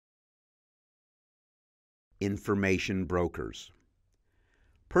information brokers.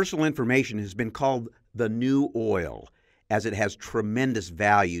 Personal information has been called the new oil, as it has tremendous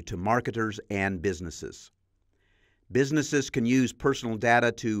value to marketers and businesses. Businesses can use personal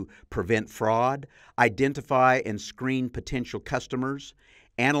data to prevent fraud, identify and screen potential customers,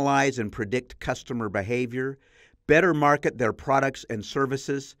 analyze and predict customer behavior, better market their products and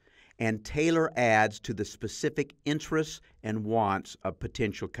services, and tailor ads to the specific interests and wants of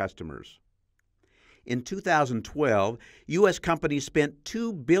potential customers. In 2012, U.S. companies spent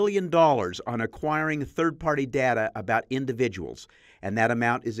 $2 billion on acquiring third-party data about individuals, and that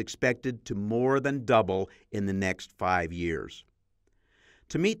amount is expected to more than double in the next 5 years.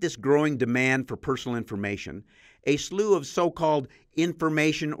 To meet this growing demand for personal information, a slew of so-called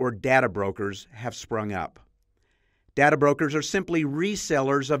information or data brokers have sprung up. Data brokers are simply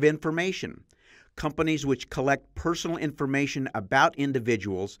resellers of information, companies which collect personal information about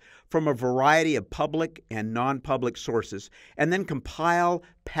individuals from a variety of public and non-public sources and then compile,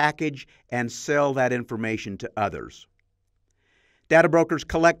 package, and sell that information to others. Data brokers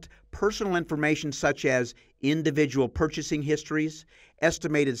collect personal information such as individual purchasing histories,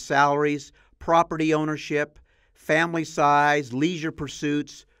 estimated salaries, property ownership, family size, leisure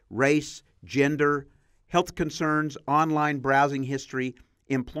pursuits, race, gender, health concerns, online browsing history,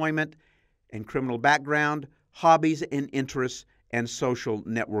 employment and criminal background, hobbies and interests, and social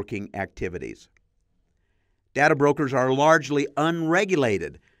networking activities. Data brokers are largely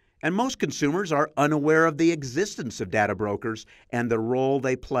unregulated, and most consumers are unaware of the existence of data brokers and the role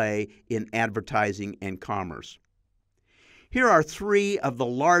they play in advertising and commerce. Here are 3 of the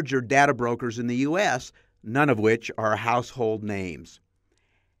larger data brokers in the U.S., none of which are household names.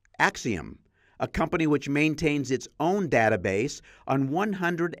 Acxiom, a company which maintains its own database on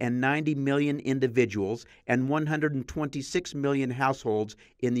 190 million individuals and 126 million households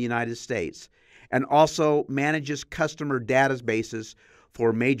in the United States, and also manages customer databases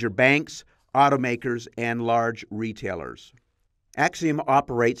for major banks, automakers, and large retailers. Acxiom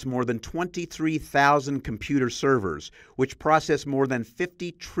operates more than 23,000 computer servers, which process more than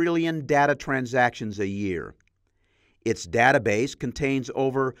 50 trillion data transactions a year. Its database contains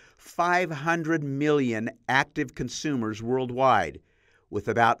over 500 million active consumers worldwide, with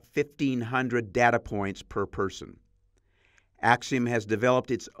about 1,500 data points per person. Acxiom has developed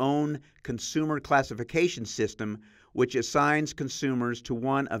its own consumer classification system, which assigns consumers to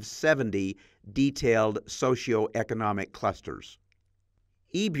one of 70 detailed socioeconomic clusters.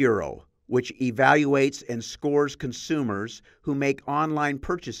 eBureau, which evaluates and scores consumers who make online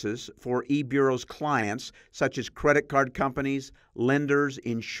purchases for eBureau's clients, such as credit card companies, lenders,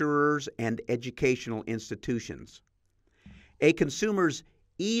 insurers, and educational institutions. A consumer's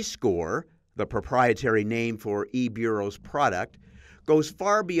eScore, the proprietary name for eBureau's product, goes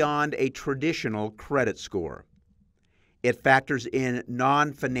far beyond a traditional credit score. It factors in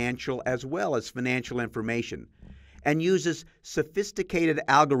non-financial as well as financial information and uses sophisticated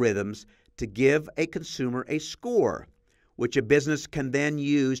algorithms to give a consumer a score, which a business can then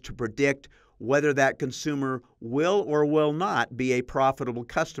use to predict whether that consumer will or will not be a profitable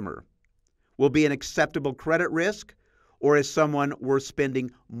customer, will be an acceptable credit risk, or is someone worth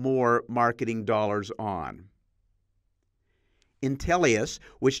spending more marketing dollars on. Intellius,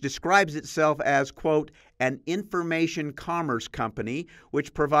 which describes itself as, quote, an information commerce company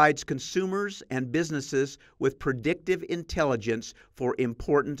which provides consumers and businesses with predictive intelligence for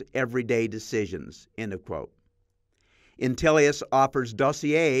important everyday decisions, end of quote. Intellius offers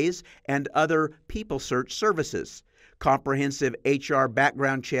dossiers and other people search services, comprehensive HR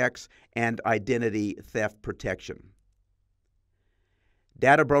background checks, and identity theft protection.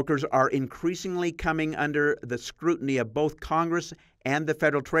 Data brokers are increasingly coming under the scrutiny of both Congress and the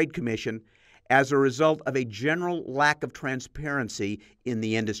Federal Trade Commission as a result of a general lack of transparency in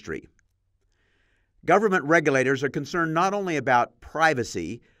the industry. Government regulators are concerned not only about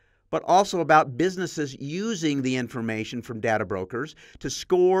privacy, but also about businesses using the information from data brokers to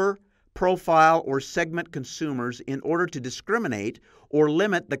score, profile, or segment consumers in order to discriminate or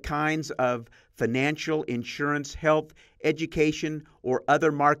limit the kinds of financial, insurance, health, education, or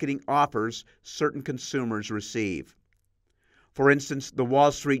other marketing offers certain consumers receive. For instance, the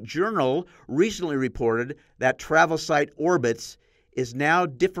Wall Street Journal recently reported that travel site Orbitz is now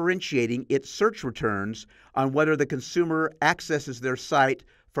differentiating its search returns on whether the consumer accesses their site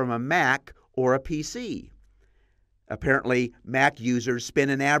from a Mac or a PC. Apparently, Mac users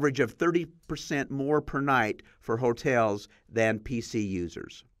spend an average of 30% more per night for hotels than PC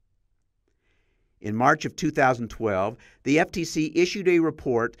users. In March of 2012, the FTC issued a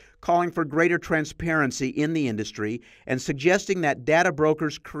report calling for greater transparency in the industry and suggesting that data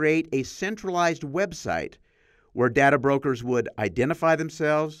brokers create a centralized website where data brokers would identify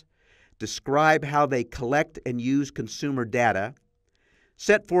themselves, describe how they collect and use consumer data,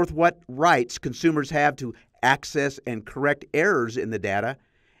 set forth what rights consumers have to access and correct errors in the data,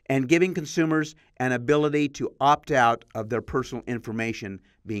 and giving consumers an ability to opt out of their personal information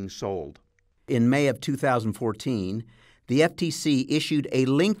being sold. In May of 2014, the FTC issued a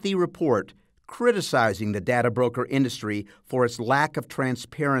lengthy report criticizing the data broker industry for its lack of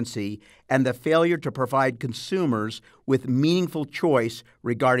transparency and the failure to provide consumers with meaningful choice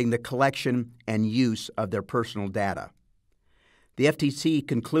regarding the collection and use of their personal data. The FTC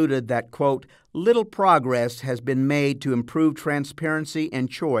concluded that, quote, little progress has been made to improve transparency and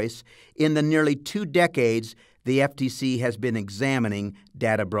choice in the nearly 2 decades the FTC has been examining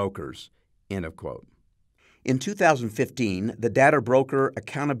data brokers, end of quote. In 2015, the Data Broker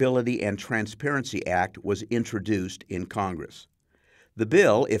Accountability and Transparency Act was introduced in Congress. The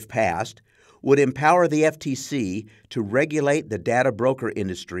bill, if passed, would empower the FTC to regulate the data broker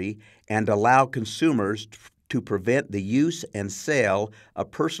industry and allow consumers to prevent the use and sale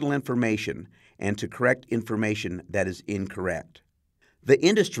of personal information and to correct information that is incorrect. The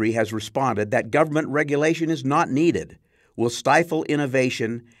industry has responded that government regulation is not needed, will stifle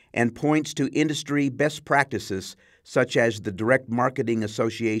innovation, and points to industry best practices such as the Direct Marketing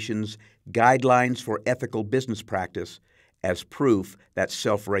Association's Guidelines for Ethical Business Practice as proof that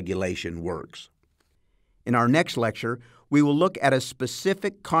self-regulation works. In our next lecture, we will look at a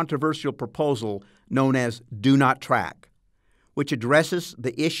specific controversial proposal known as Do Not Track, which addresses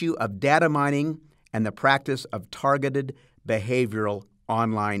the issue of data mining and the practice of targeted behavioral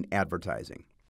online advertising.